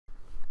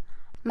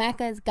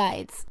Macca's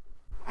Guides.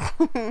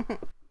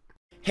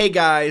 Hey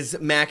guys,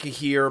 Macca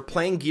here,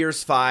 playing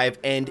Gears 5,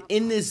 and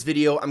in this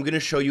video I'm going to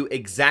show you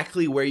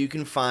exactly where you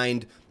can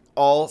find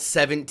all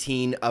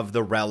 17 of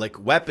the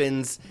Relic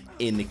weapons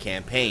in the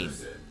campaign.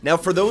 Now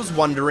for those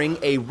wondering,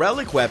 a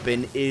Relic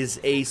weapon is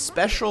a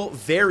special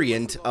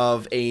variant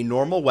of a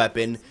normal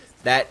weapon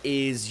that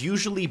is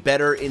usually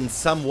better in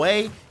some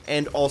way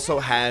and also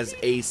has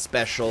a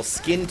special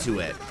skin to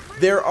it.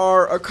 There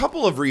are a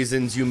couple of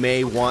reasons you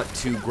may want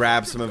to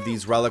grab some of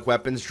these Relic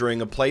weapons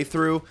during a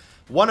playthrough.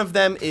 One of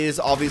them is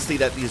obviously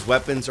that these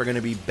weapons are going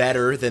to be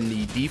better than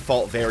the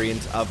default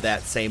variant of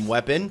that same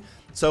weapon,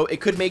 so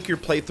it could make your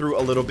playthrough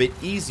a little bit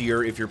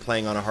easier if you're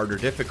playing on a harder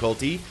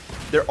difficulty.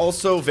 They're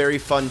also very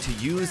fun to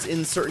use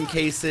in certain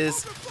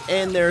cases,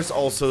 and there's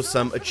also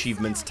some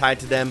achievements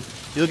tied to them.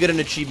 You'll get an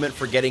achievement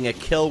for getting a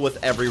kill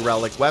with every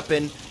Relic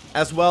weapon,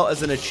 as well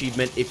as an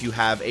achievement if you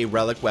have a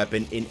Relic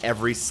weapon in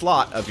every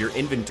slot of your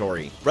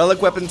inventory.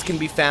 Relic weapons can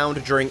be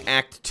found during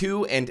Act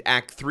 2 and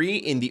Act 3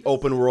 in the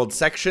open world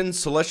sections,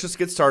 so let's just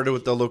get started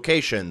with the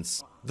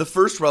locations. The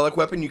first Relic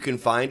weapon you can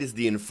find is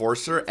the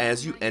Enforcer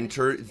as you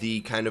enter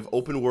the kind of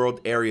open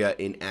world area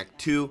in Act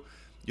 2.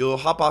 You'll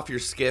hop off your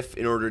skiff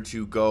in order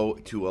to go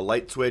to a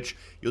light switch.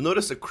 You'll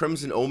notice a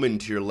Crimson Omen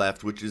to your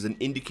left, which is an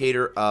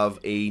indicator of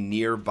a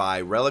nearby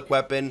Relic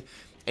weapon,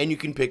 and you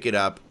can pick it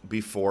up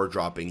before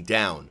dropping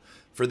down.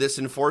 For this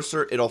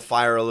Enforcer, it'll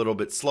fire a little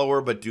bit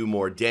slower but do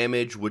more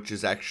damage, which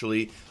is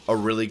actually a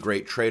really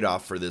great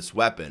trade-off for this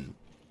weapon.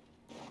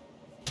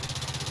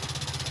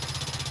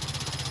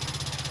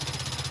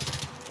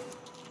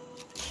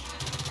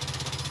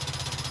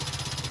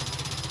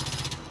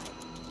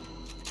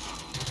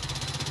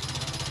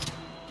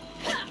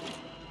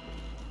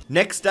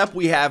 Next up,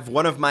 we have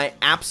one of my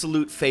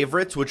absolute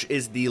favorites, which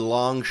is the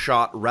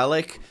Longshot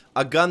Relic,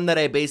 a gun that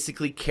I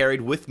basically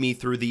carried with me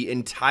through the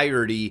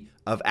entirety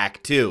of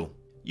Act 2.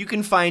 You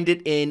can find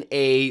it in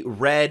a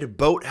red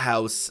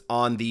boathouse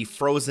on the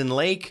frozen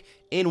lake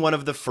in one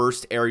of the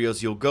first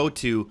areas you'll go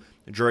to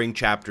during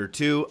Chapter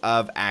 2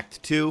 of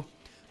Act 2.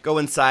 Go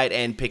inside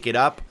and pick it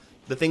up.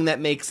 The thing that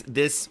makes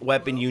this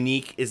weapon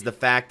unique is the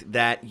fact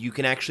that you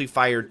can actually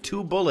fire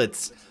 2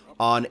 bullets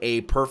on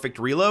a perfect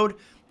reload,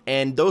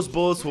 and those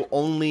bullets will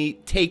only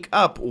take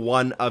up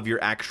one of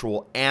your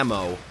actual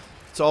ammo.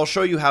 So I'll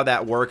show you how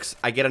that works.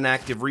 I get an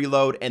active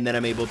reload, and then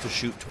I'm able to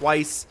shoot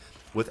twice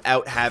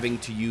without having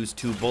to use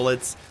 2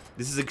 bullets.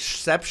 This is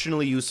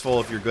exceptionally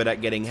useful if you're good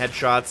at getting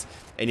headshots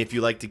and if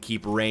you like to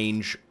keep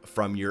range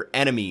from your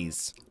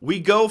enemies. We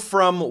go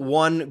from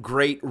one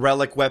great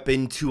Relic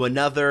weapon to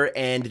another,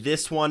 and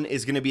this one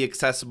is going to be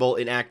accessible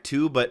in Act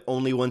 2, but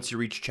only once you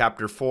reach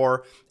Chapter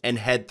 4 and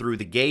head through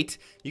the gate.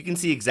 You can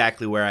see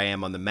exactly where I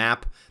am on the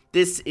map.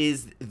 This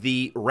is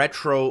the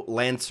Retro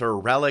Lancer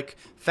Relic,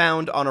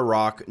 found on a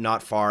rock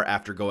not far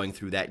after going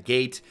through that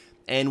gate.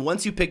 And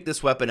once you pick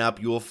this weapon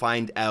up, you will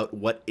find out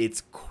what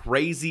its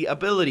crazy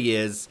ability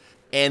is,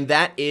 and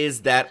that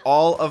is that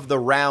all of the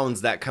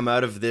rounds that come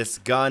out of this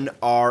gun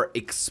are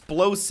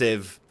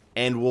explosive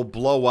and will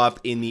blow up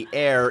in the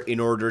air in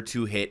order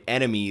to hit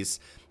enemies.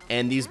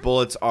 And these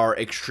bullets are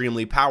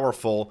extremely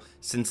powerful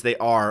since they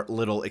are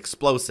little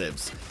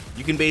explosives.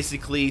 You can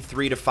basically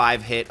 3 to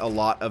 5 hit a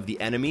lot of the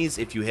enemies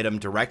if you hit them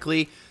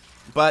directly,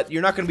 but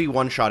you're not going to be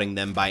one-shotting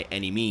them by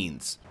any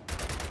means.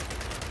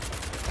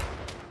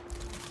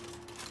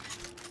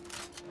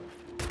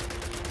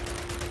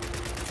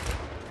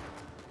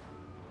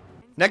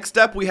 Next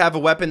up, we have a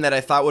weapon that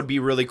I thought would be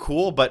really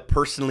cool, but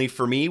personally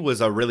for me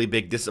was a really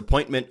big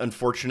disappointment,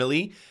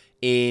 unfortunately,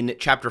 in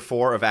Chapter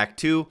 4 of Act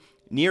 2,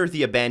 near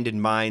the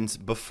abandoned mines.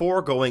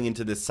 Before going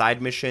into this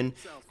side mission,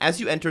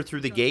 as you enter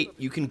through the gate,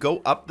 you can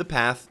go up the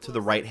path to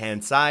the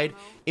right-hand side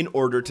in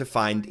order to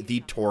find the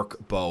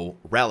Torque Bow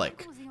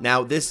Relic.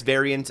 Now, this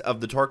variant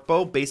of the Torque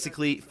Bow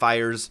basically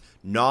fires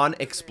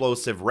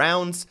non-explosive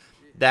rounds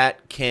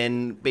that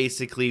can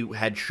basically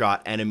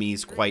headshot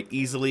enemies quite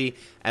easily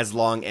as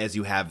long as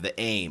you have the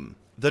aim.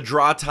 The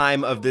draw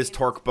time of this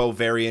Torque Bow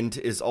variant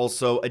is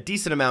also a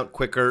decent amount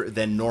quicker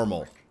than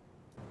normal.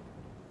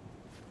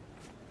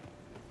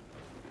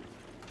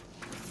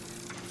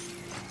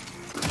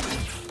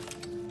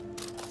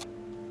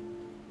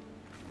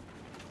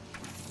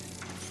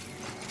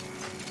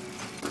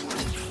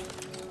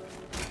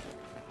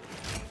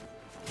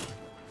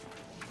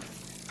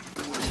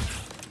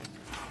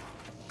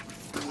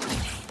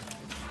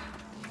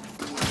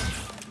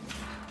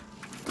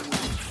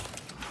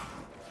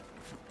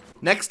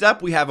 Next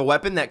up, we have a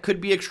weapon that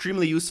could be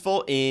extremely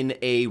useful in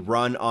a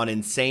run on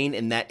Insane,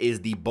 and that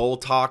is the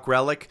Boltok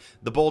Relic.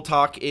 The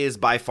Boltok is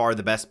by far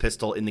the best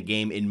pistol in the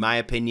game, in my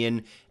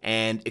opinion,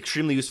 and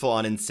extremely useful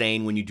on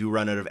Insane when you do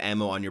run out of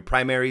ammo on your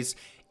primaries.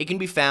 It can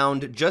be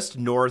found just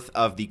north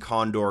of the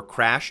Condor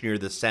Crash near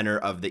the center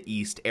of the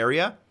east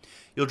area.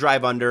 You'll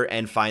drive under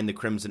and find the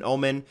Crimson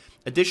Omen.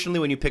 Additionally,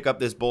 when you pick up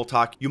this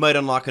Boltok, you might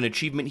unlock an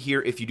achievement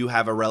here if you do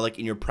have a relic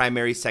in your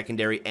primary,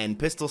 secondary, and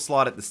pistol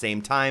slot at the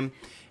same time.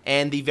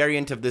 And the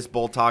variant of this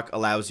Boltok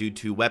allows you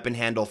to weapon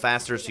handle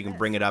faster, so you can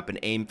bring it up and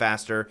aim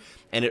faster.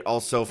 And it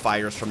also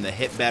fires from the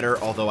hip better,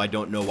 although I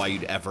don't know why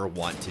you'd ever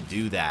want to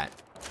do that.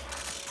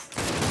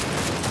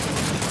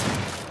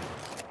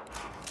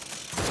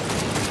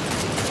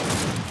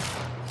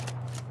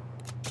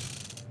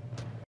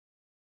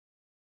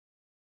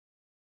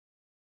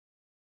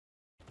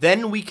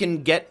 Then we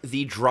can get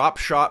the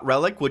Dropshot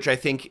Relic, which I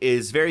think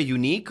is very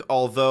unique,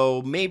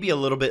 although maybe a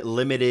little bit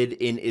limited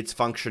in its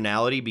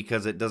functionality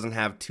because it doesn't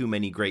have too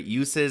many great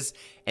uses,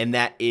 and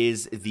that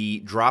is the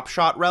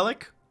Dropshot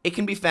Relic. It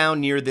can be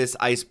found near this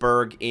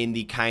iceberg in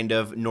the kind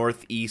of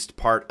northeast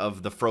part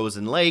of the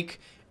frozen lake,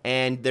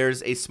 and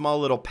there's a small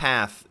little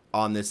path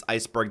on this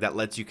iceberg that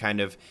lets you kind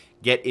of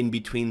get in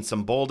between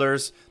some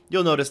boulders.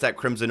 You'll notice that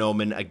Crimson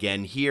Omen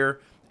again here,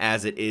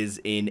 as it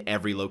is in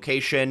every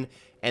location.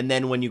 And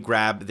then when you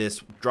grab this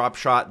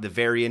Dropshot, the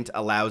variant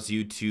allows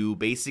you to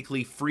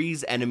basically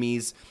freeze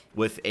enemies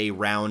with a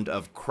round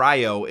of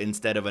cryo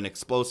instead of an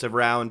explosive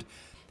round.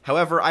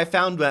 However, I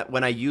found that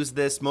when I used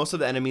this, most of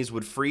the enemies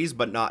would freeze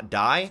but not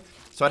die.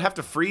 So I'd have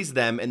to freeze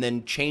them and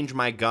then change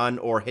my gun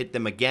or hit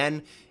them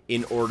again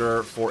in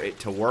order for it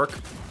to work.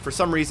 For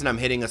some reason, I'm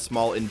hitting a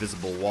small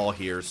invisible wall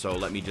here, so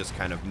let me just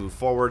kind of move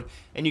forward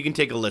and you can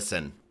take a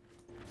listen.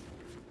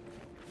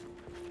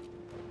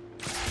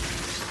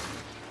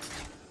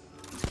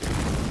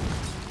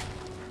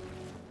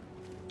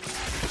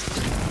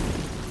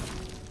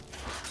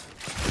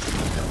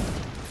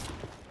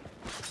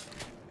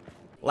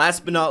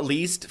 Last but not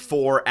least,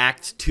 for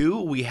Act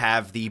 2, we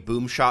have the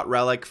Boomshot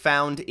Relic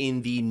found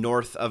in the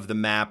north of the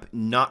map,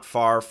 not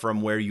far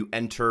from where you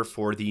enter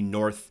for the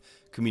North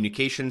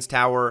Communications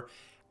Tower.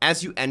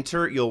 As you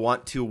enter, you'll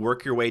want to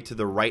work your way to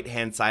the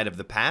right-hand side of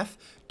the path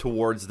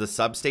towards the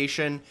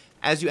substation.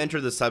 As you enter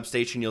the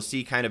substation, you'll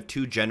see kind of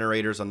two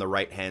generators on the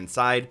right-hand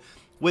side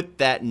with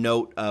that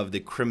note of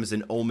the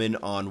Crimson Omen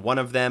on one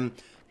of them.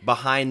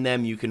 Behind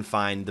them, you can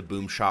find the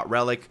Boomshot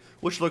Relic,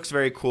 which looks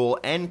very cool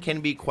and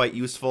can be quite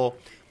useful.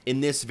 In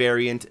this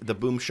variant, the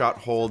Boomshot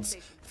holds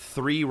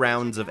 3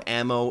 rounds of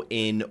ammo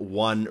in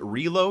 1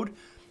 reload,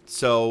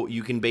 so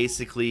you can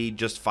basically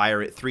just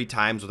fire it 3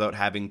 times without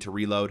having to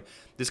reload.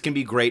 This can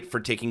be great for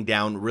taking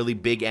down really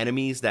big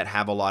enemies that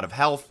have a lot of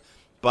health,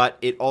 but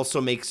it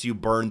also makes you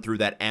burn through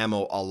that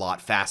ammo a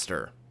lot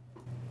faster.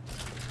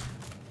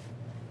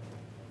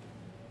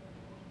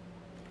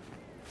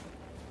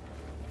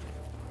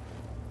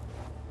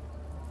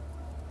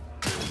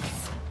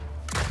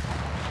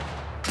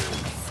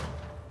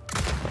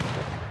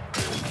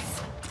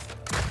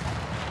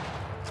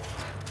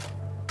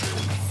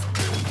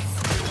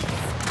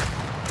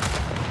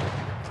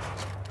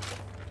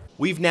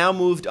 We've now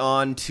moved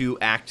on to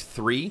Act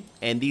 3,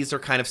 and these are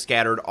kind of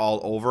scattered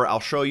all over. I'll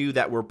show you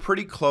that we're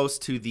pretty close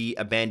to the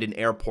abandoned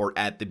airport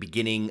at the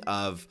beginning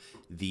of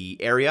the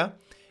area.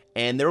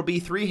 And there will be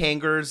 3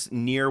 hangars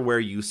near where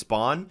you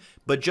spawn,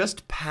 but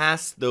just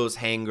past those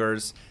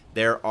hangars,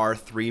 there are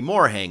 3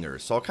 more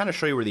hangars. So I'll kind of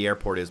show you where the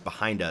airport is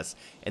behind us.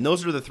 And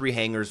those are the 3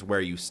 hangars where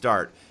you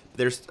start.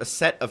 There's a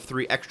set of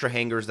 3 extra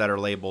hangars that are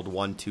labeled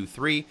 1, 2,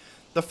 3.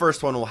 The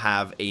first one will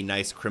have a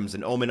nice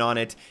Crimson Omen on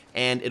it,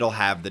 and it'll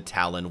have the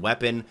Talon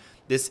weapon.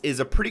 This is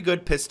a pretty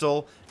good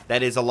pistol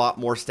that is a lot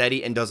more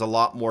steady and does a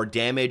lot more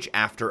damage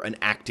after an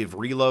active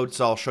reload,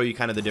 so I'll show you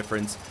kind of the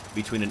difference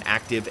between an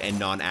active and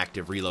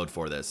non-active reload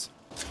for this.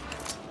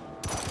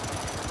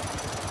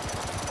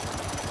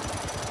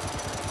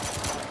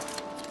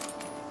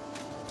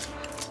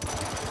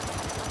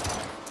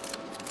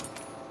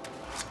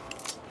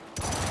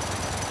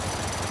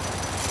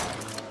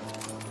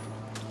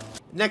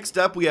 Next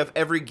up, we have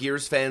every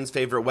Gears fan's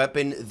favorite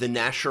weapon, the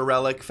Gnasher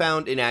Relic,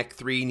 found in Act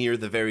 3 near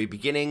the very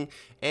beginning,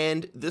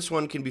 and this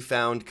one can be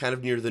found kind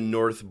of near the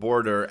north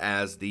border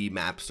as the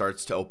map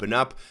starts to open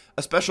up.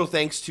 A special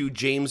thanks to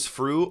James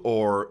Frew,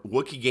 or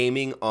Wookie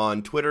Gaming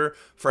on Twitter,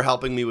 for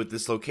helping me with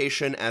this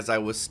location as I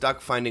was stuck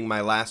finding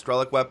my last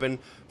Relic weapon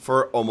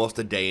for almost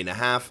a day and a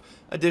half.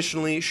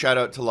 Additionally, shout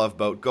out to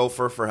Loveboat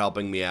Gopher for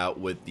helping me out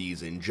with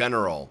these in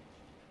general.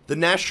 The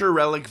Gnasher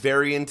Relic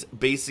variant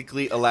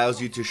basically allows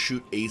you to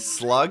shoot a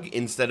slug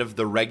instead of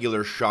the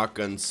regular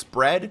shotgun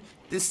spread.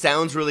 This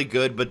sounds really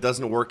good, but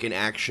doesn't work in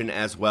action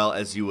as well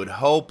as you would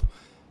hope,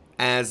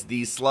 as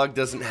the slug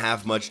doesn't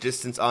have much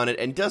distance on it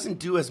and doesn't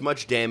do as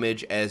much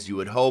damage as you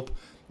would hope.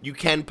 You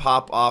can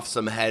pop off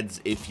some heads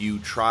if you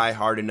try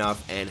hard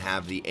enough and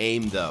have the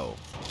aim though.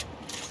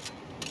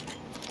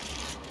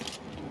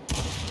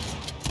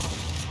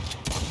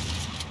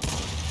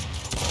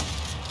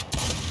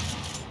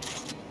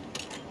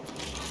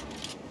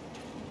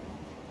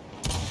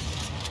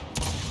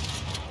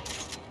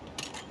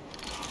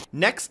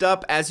 Next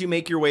up, as you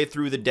make your way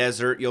through the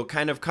desert, you'll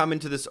kind of come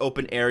into this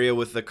open area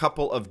with a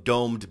couple of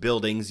domed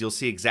buildings. You'll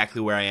see exactly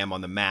where I am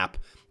on the map.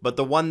 But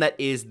the one that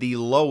is the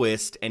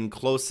lowest and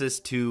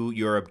closest to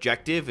your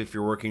objective, if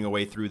you're working your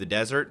way through the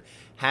desert,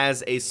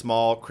 has a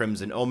small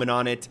Crimson Omen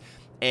on it.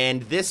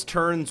 And this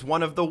turns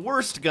one of the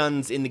worst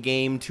guns in the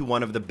game to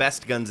one of the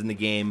best guns in the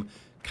game,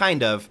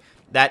 kind of.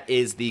 That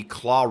is the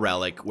Claw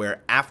Relic,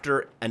 where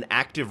after an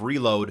active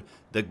reload,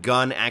 the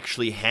gun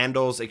actually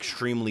handles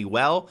extremely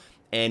well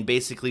and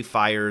basically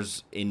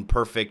fires in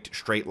perfect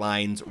straight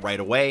lines right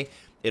away.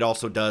 It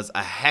also does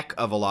a heck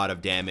of a lot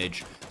of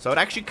damage, so I'd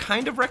actually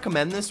kind of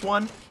recommend this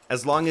one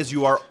as long as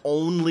you are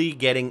only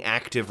getting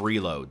active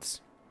reloads.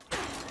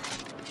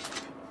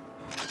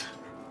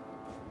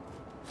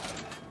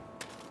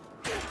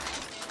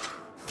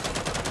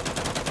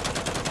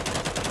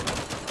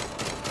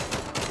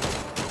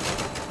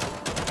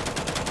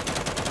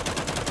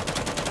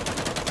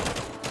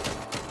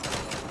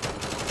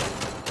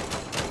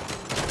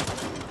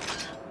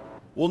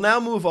 We'll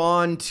now move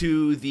on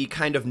to the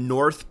kind of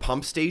north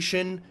pump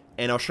station,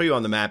 and I'll show you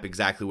on the map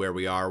exactly where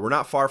we are. We're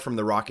not far from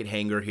the rocket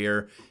hangar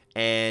here,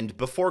 and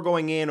before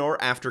going in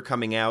or after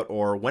coming out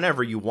or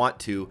whenever you want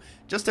to,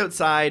 just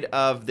outside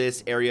of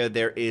this area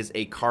there is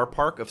a car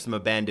park of some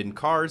abandoned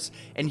cars,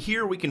 and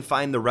here we can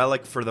find the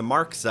relic for the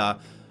Markza,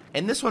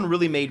 and this one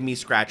really made me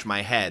scratch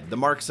my head. The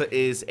Markza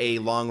is a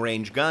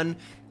long-range gun,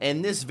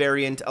 and this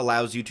variant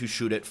allows you to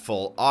shoot it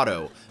full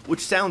auto, which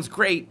sounds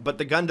great, but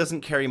the gun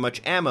doesn't carry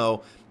much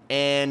ammo,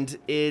 and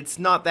it's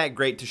not that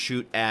great to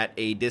shoot at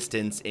a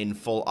distance in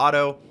full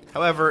auto.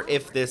 However,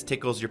 if this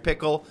tickles your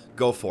pickle,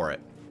 go for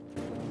it.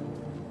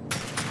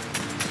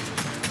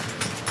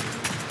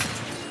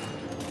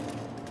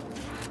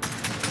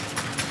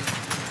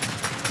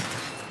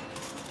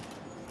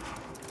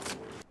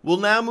 We'll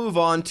now move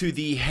on to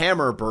the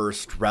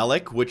Hammerburst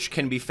relic, which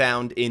can be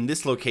found in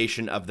this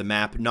location of the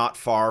map, not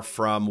far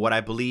from what I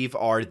believe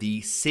are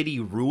the city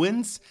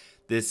ruins.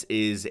 This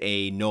is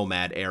a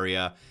nomad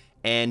area.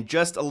 And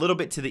just a little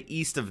bit to the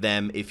east of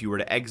them, if you were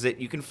to exit,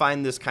 you can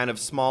find this kind of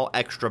small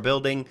extra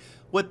building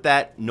with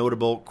that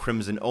notable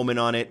crimson omen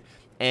on it.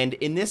 And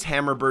in this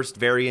Hammerburst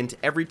variant,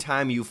 every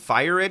time you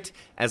fire it,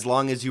 as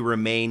long as you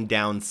remain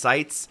down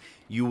sights,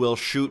 you will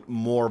shoot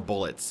more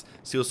bullets.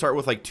 So you'll start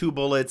with like 2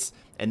 bullets,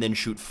 and then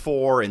shoot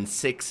 4 and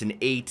 6 and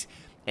 8.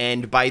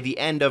 And by the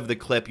end of the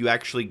clip, you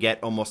actually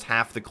get almost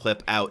half the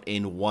clip out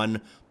in one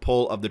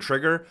pull of the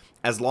trigger,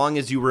 as long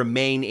as you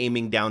remain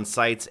aiming down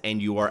sights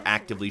and you are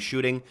actively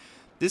shooting.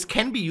 This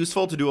can be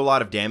useful to do a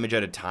lot of damage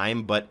at a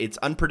time, but its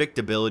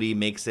unpredictability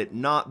makes it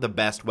not the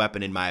best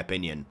weapon in my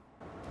opinion.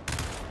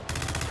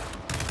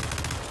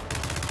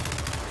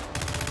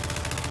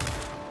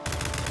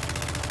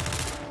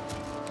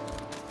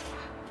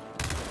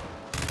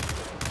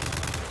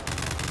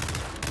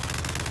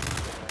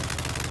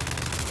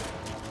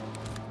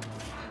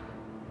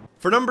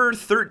 For number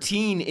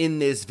 13 in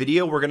this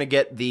video, we're going to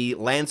get the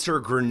Lancer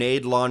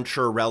Grenade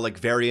Launcher Relic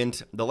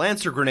variant. The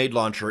Lancer Grenade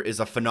Launcher is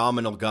a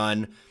phenomenal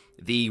gun.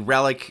 The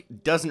Relic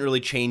doesn't really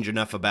change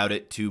enough about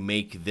it to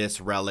make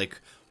this Relic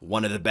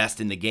one of the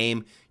best in the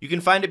game. You can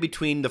find it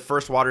between the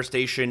first water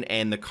station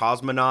and the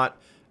Cosmonaut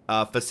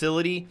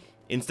facility.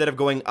 Instead of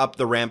going up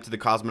the ramp to the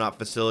Cosmonaut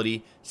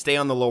facility, stay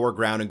on the lower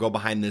ground and go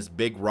behind this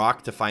big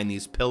rock to find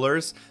these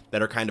pillars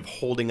that are kind of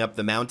holding up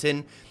the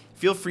mountain.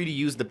 Feel free to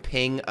use the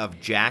ping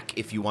of Jack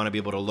if you want to be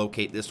able to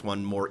locate this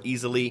one more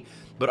easily.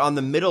 But on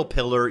the middle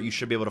pillar, you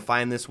should be able to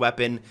find this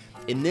weapon.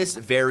 In this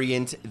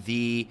variant,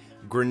 the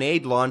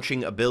grenade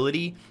launching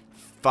ability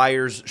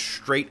fires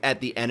straight at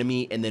the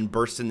enemy and then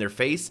bursts in their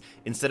face,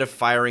 instead of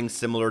firing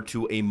similar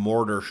to a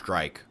mortar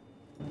strike.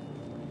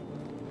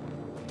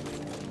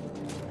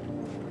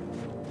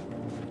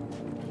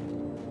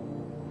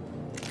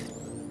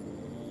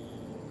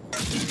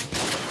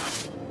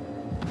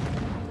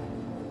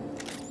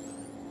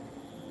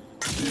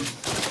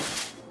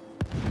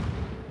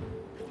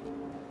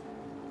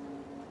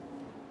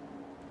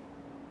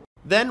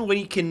 Then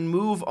we can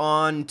move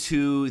on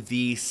to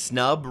the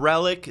Snub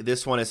relic.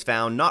 This one is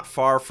found not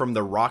far from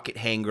the rocket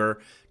hangar,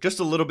 just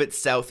a little bit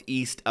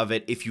southeast of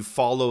it if you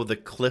follow the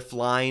cliff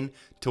line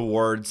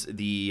towards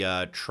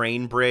the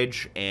train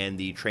bridge and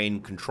the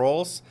train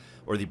controls,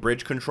 or the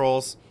bridge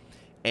controls.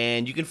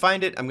 And you can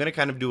find it. I'm going to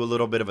kind of do a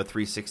little bit of a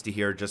 360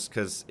 here just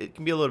because it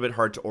can be a little bit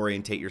hard to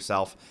orientate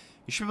yourself.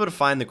 You should be able to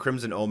find the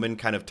Crimson Omen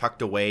kind of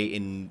tucked away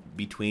in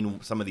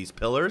between some of these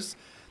pillars.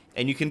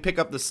 And you can pick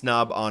up the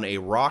Snub on a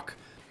rock.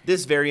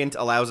 This variant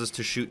allows us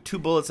to shoot 2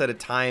 bullets at a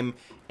time,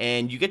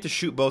 and you get to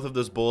shoot both of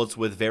those bullets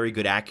with very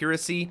good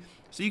accuracy,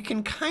 so you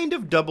can kind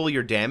of double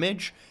your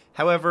damage.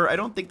 However, I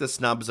don't think the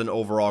Snub's an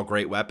overall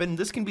great weapon.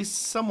 This can be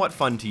somewhat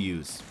fun to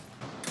use.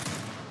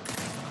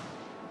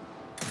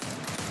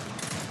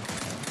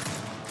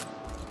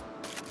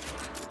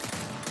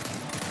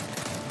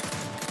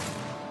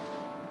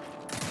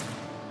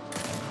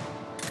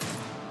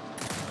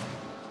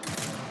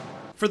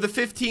 For the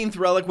 15th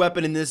relic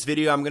weapon in this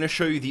video, I'm going to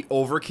show you the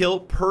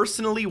Overkill.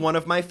 Personally, one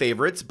of my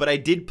favorites, but I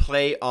did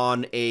play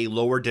on a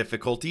lower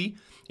difficulty.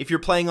 If you're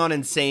playing on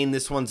Insane,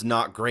 this one's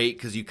not great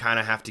because you kind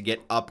of have to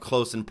get up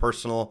close and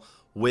personal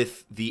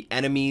with the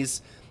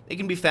enemies. They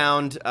can be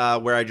found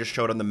where I just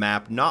showed on the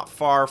map, not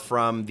far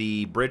from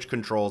the bridge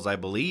controls, I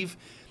believe.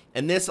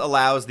 And this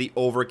allows the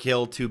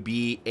Overkill to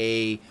be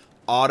a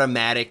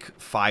automatic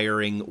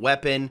firing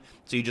weapon.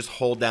 So you just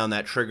hold down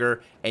that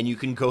trigger and you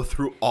can go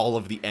through all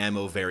of the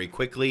ammo very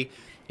quickly.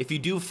 If you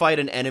do fight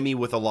an enemy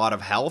with a lot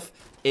of health,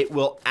 it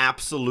will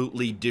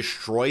absolutely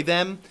destroy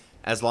them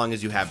as long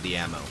as you have the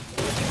ammo.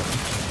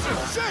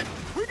 Shit!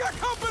 We got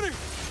company!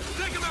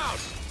 Take him out!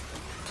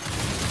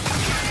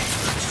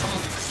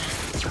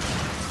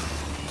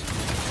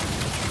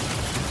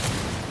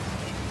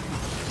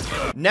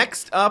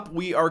 Next up,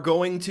 we are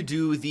going to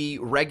do the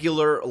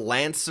regular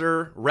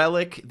Lancer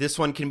relic. This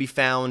one can be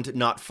found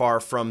not far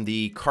from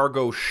the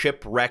cargo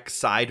shipwreck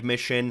side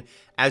mission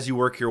as you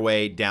work your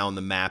way down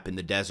the map in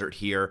the desert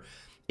here.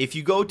 If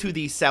you go to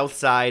the south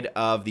side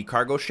of the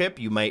cargo ship,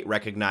 you might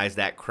recognize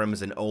that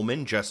Crimson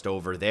Omen just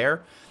over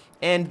there.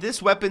 And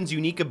this weapon's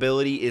unique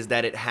ability is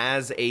that it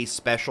has a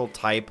special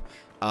type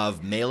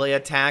of melee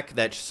attack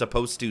that's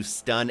supposed to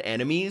stun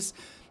enemies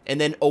and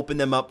then open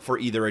them up for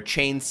either a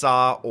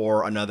chainsaw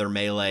or another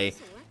melee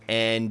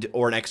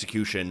or an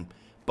execution.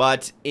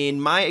 But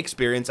in my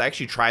experience, I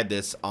actually tried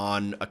this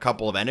on a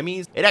couple of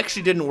enemies. It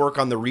actually didn't work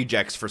on the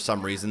rejects for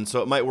some reason,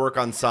 so it might work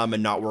on some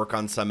and not work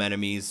on some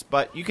enemies,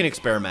 but you can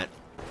experiment.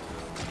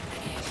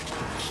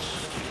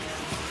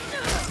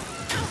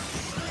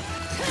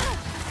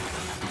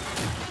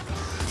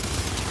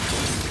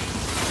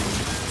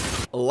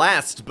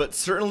 Last, but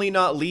certainly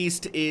not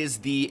least, is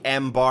the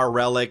Embar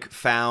relic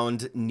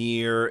found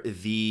near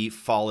the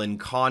Fallen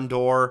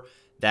Condor.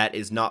 That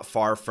is not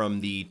far from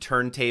the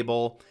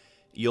turntable.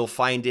 You'll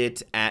find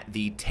it at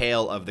the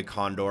tail of the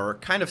Condor,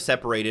 kind of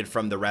separated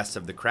from the rest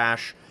of the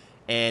crash.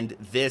 And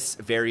this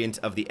variant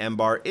of the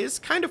Embar is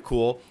kind of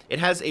cool. It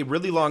has a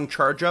really long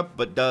charge up,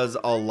 but does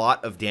a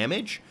lot of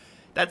damage.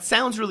 That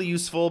sounds really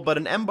useful, but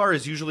an Embar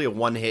is usually a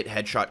one-hit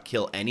headshot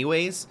kill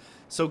anyways.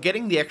 So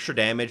getting the extra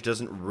damage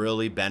doesn't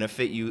really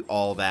benefit you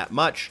all that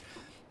much.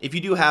 If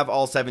you do have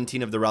all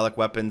 17 of the relic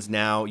weapons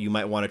now, you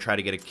might want to try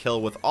to get a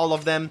kill with all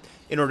of them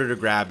in order to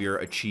grab your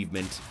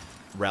achievement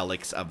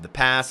relics of the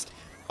past.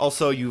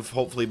 Also, you've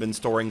hopefully been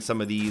storing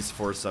some of these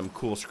for some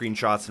cool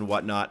screenshots and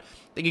whatnot.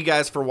 Thank you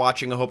guys for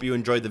watching. I hope you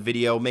enjoyed the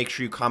video. Make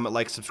sure you comment,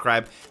 like,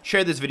 subscribe,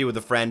 share this video with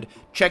a friend.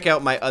 Check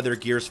out my other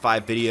Gears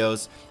 5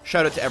 videos.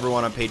 Shout out to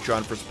everyone on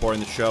Patreon for supporting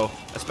the show.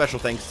 A special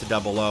thanks to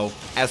Double O,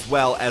 as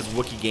well as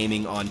Wookie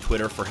Gaming on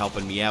Twitter for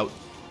helping me out.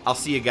 I'll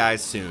see you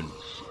guys soon.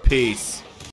 Peace.